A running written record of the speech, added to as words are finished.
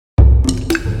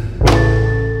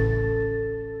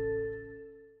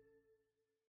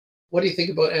what do you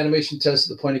think about animation tests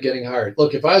at the point of getting hired?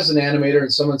 Look, if I was an animator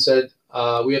and someone said,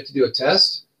 we have to do a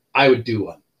test, I would do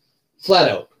one. Flat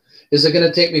out. Is it going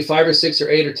to take me 5 or 6 or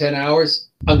 8 or 10 hours?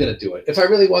 I'm going to do it. If I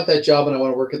really want that job and I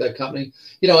want to work at that company,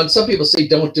 you know, and some people say,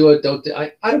 don't do it.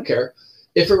 I don't care.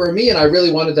 If it were me and I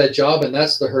really wanted that job and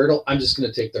that's the hurdle, I'm just going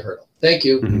to take the hurdle. Thank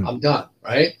you. I'm done.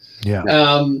 Right. Yeah.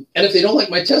 And if they don't like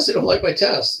my test, they don't like my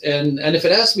test. And if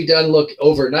it has to be done, look,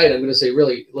 overnight, I'm going to say,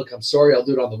 really, look, I'm sorry. I'll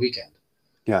do it on the weekend.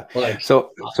 Yeah.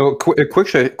 So a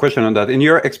quick question on that. In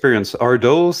your experience, are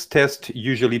those tests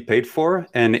usually paid for?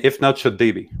 And if not, should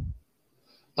they be?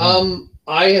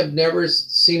 I have never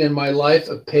seen in my life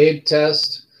a paid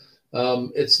test.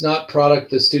 It's not product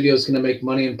the studio is going to make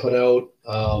money and put out.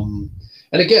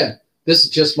 And again, this is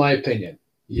just my opinion.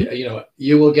 You know,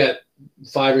 you will get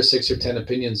 5 or 6 or 10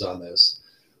 opinions on this.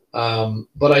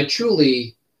 But I've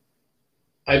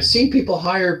seen people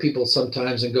hire people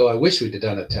sometimes and go, I wish we'd have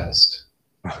done a test.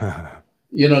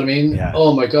 You know what I mean? Yeah.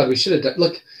 Oh my God, we should have done.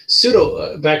 Look,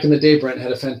 Pseudo back in the day, Brent,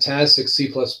 had a fantastic C++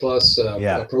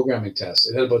 programming test.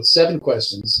 It had about 7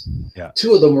 questions. Yeah.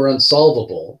 2 of them were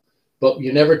unsolvable, but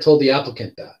you never told the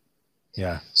applicant that.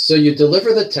 Yeah. So you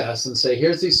deliver the test and say,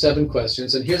 here's these 7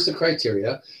 questions, and here's the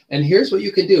criteria, and here's what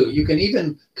you can do. You can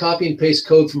even copy and paste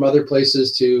code from other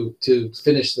places to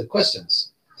finish the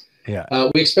questions. Yeah.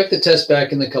 We expect the test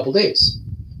back in a couple days,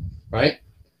 right?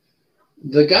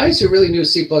 The guys who really knew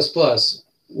C++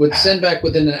 would send back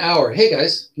within an hour, hey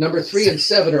guys, number 3 and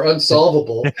 7 are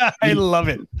unsolvable. I love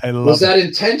it. Was that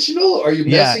intentional? Are you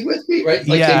messing with me? Right?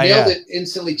 Like they nailed it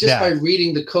instantly just by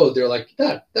reading the code. They're like,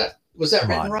 was that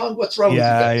written wrong? What's wrong with you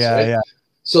guys? Right?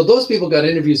 So those people got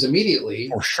interviews immediately.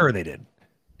 For sure they did.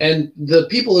 And the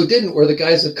people who didn't were the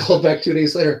guys that called back 2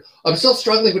 days later. I'm still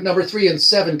struggling with number 3 and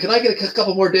 7. Can I get a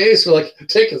couple more days? We're like,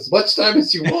 take as much time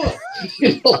as you want.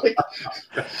 You know, like,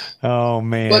 oh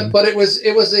man. But it was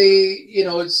a, you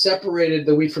know, it separated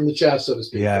the wheat from the chaff, so to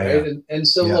speak. Yeah, right. Yeah. And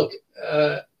so look,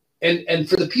 and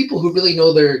for the people who really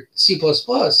know their C++,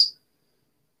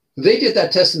 they did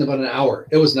that test in about an hour.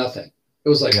 It was nothing. It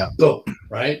was like boom,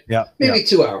 right? Yeah. Maybe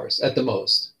 2 hours at the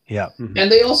most. Yeah. And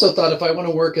they also thought, if I want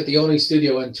to work at the only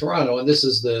studio in Toronto and this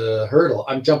is the hurdle,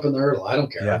 I'm jumping the hurdle. I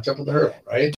don't care. I'm jumping the hurdle, right?